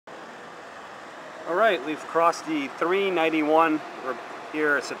All right, we've crossed the 391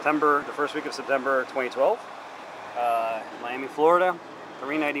 here in September, the first week of September 2012. Miami, Florida.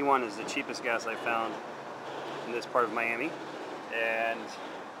 391 is the cheapest gas I found in this part of Miami. And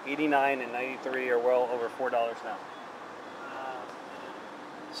 89 and 93 are well over $4 now.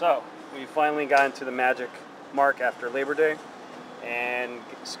 So, we finally got into the magic mark after Labor Day, and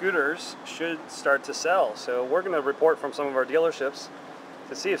scooters should start to sell. So we're going to report from some of our dealerships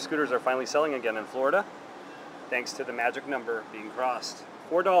to see if scooters are finally selling again in Florida, thanks to the magic number being crossed.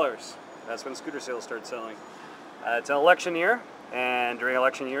 $4. That's when scooter sales start selling. It's an election year, and during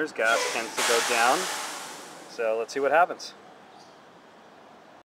election years, gas tends to go down. So let's see what happens.